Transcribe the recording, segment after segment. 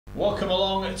Welcome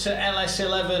along to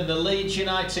LS11. The Leeds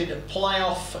United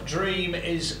playoff dream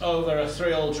is over. A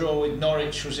 3-3 draw with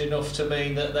Norwich was enough to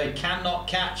mean that they cannot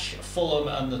catch Fulham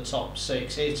and the top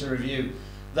six. Here to review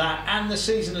that and the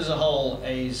season as a whole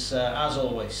is, as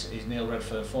always, is Neil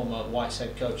Redfearn, former Whites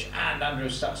head coach, and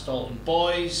Andrew Dalton.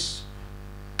 Boys,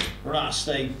 right,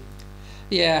 Steve.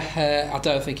 Yeah, I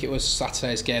don't think it was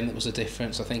Saturday's game that was the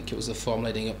difference. I think it was the form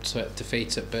leading up to it.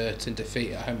 Defeat at Burton,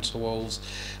 defeat at home to Wolves,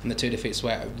 and the two defeats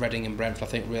were at Reading and Brentford. I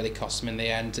think really cost them in the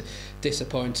end.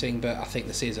 Disappointing, but I think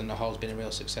the season as a whole has been a real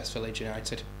success for Leeds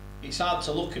United. It's hard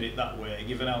to look at it that way,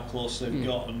 given how close they've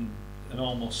got and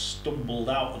almost stumbled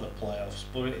out of the playoffs.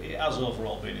 But it has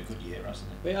overall been a good year, hasn't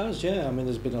it? It has, yeah. I mean,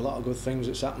 there's been a lot of good things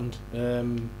that's happened.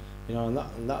 You know,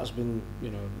 and that has been,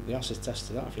 you know, the acid test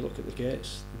to that. If you look at the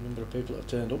gates, the number of people that have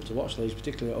turned up to watch Leeds,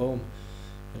 particularly at home,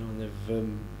 you know, and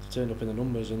they've turned up in the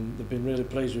numbers, and they've been really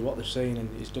pleased with what they've seen, and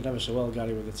he's done ever so well,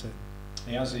 Garry, with the team.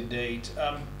 He has indeed.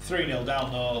 3-0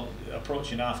 down though,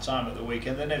 approaching half time at the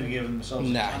weekend. They never given themselves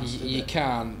a chance. You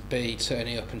can't be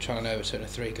turning up and trying to overturn a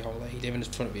 3-goal lead, even in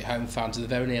front of your home fans. They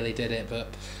very nearly did it, but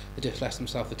they just left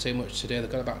themselves with too much to do. They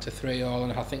got it back to 3-3,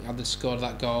 and I think had they scored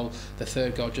that goal, the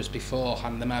third goal just before,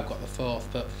 and they may have got the fourth,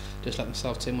 but just let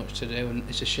themselves too much to do, and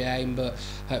it's a shame. But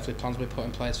hopefully plans will be put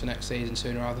in place for next season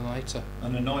sooner rather than later.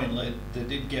 And annoyingly, they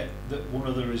did get one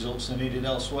of the results they needed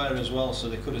elsewhere as well, so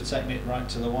they could have taken it right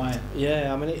to the wire.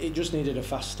 Yeah, I mean, it just needed a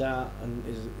fast start, and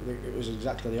it was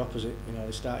exactly the opposite. You know,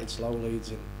 they started slow,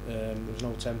 Leeds, and there was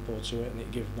no tempo to it, and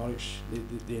it gave Norwich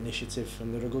the initiative,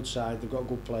 and they're a good side. They've got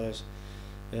good players.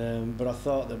 But I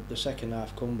thought the second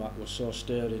half comeback was so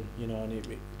stirring, you know, and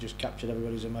it just captured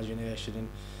everybody's imagination, and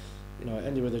you know, it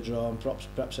ended with a draw, and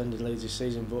perhaps ended Leeds'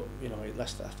 season, but you know, I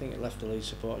think it left the Leeds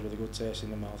supporters with a good taste in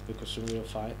the mouth, because some real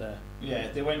fight there. Yeah,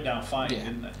 they went down fighting,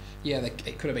 didn't they? Yeah,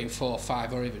 it could have been 4,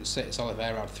 5 or even 6.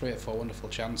 Oliveira had 3 or 4 wonderful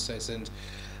chances, and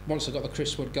once they got the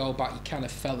Chris Wood goal back, you kind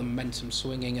of felt the momentum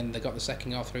swinging, and they got the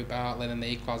second goal through Bartley and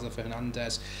the equaliser for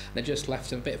Hernandez. They just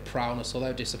left a bit of proudness,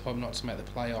 although disappointed not to make the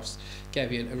playoffs.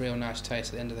 Gave you a real nice taste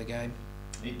at the end of the game.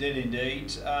 It did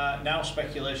indeed. Now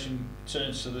speculation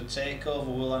turns to the takeover.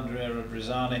 Will Andrea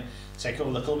Brizani take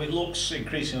over the club? It looks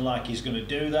increasingly like he's going to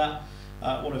do that.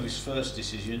 One of his first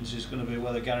decisions is going to be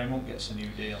whether Garry Monk gets a new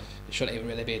deal. It shouldn't even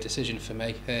really be a decision for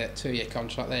me. 2-year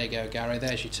contract, there you go, Garry,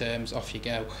 there's your terms, off you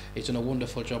go. He's done a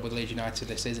wonderful job with Leeds United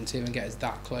this season to even get us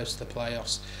that close to the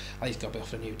playoffs. I think he's got to be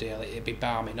offered a new deal. It'd be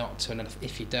balmy not to, and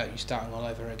if you don't, you're starting all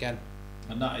over again.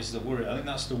 And that is the worry. I think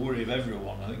that's the worry of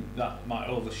everyone. I think that might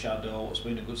overshadow what's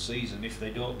been a good season if they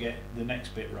don't get the next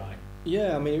bit right.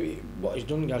 Yeah, I mean, what he's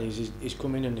done, Garry, is he's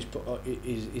come in and he's put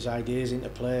his ideas into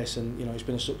place, and you know, it's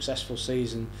been a successful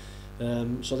season.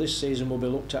 So this season will be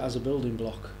looked at as a building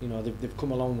block. You know, they've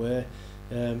come a long way,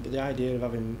 but the idea of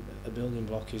having a building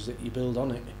block is that you build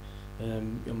on it,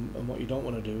 and what you don't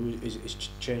want to do is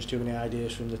change too many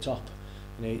ideas from the top.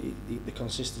 You know, the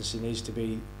consistency needs to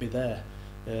be there.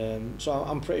 So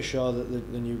I'm pretty sure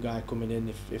that the new guy coming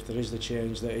in, if there is the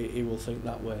change, that he will think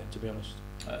that way, to be honest.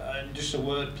 And just a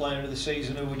word, player of the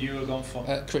season, who would you have gone for?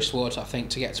 Chris Wood. I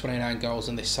think to get 29 goals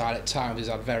on this side at times, he's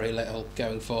had very little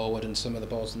going forward, and some of the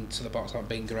balls into the box haven't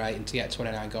been great, and to get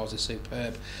 29 goals is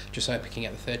superb. Just hope he can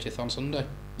get the 30th on Sunday.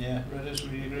 Yeah, Redders,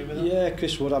 would you agree with that? Yeah,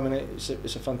 Chris Wood, I mean, it's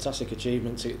a fantastic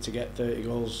achievement to get 30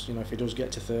 goals, you know, if he does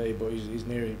get to 30, but he's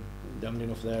nearly damn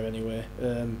enough there anyway.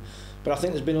 But I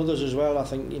think there's been others as well. I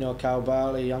think, you know, Kyle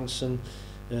Barley, Janssen,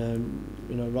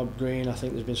 you know, Rob Green. I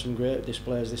think there's been some great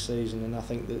displays this season, and I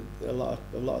think that a lot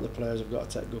of the players have got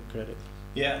to take good credit.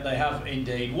 Yeah, they have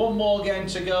indeed. One more game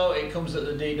to go. It comes at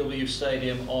the DW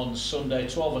Stadium on Sunday,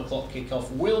 12 o'clock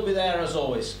kick-off. We'll be there as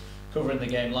always, covering the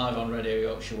game live on Radio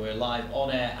Yorkshire. We're live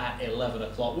on air at 11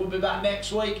 o'clock. We'll be back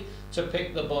next week to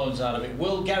pick the bones out of it.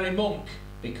 Will Garry Monk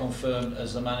be confirmed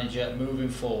as the manager moving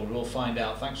forward? We'll find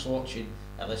out. Thanks for watching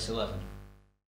LS11.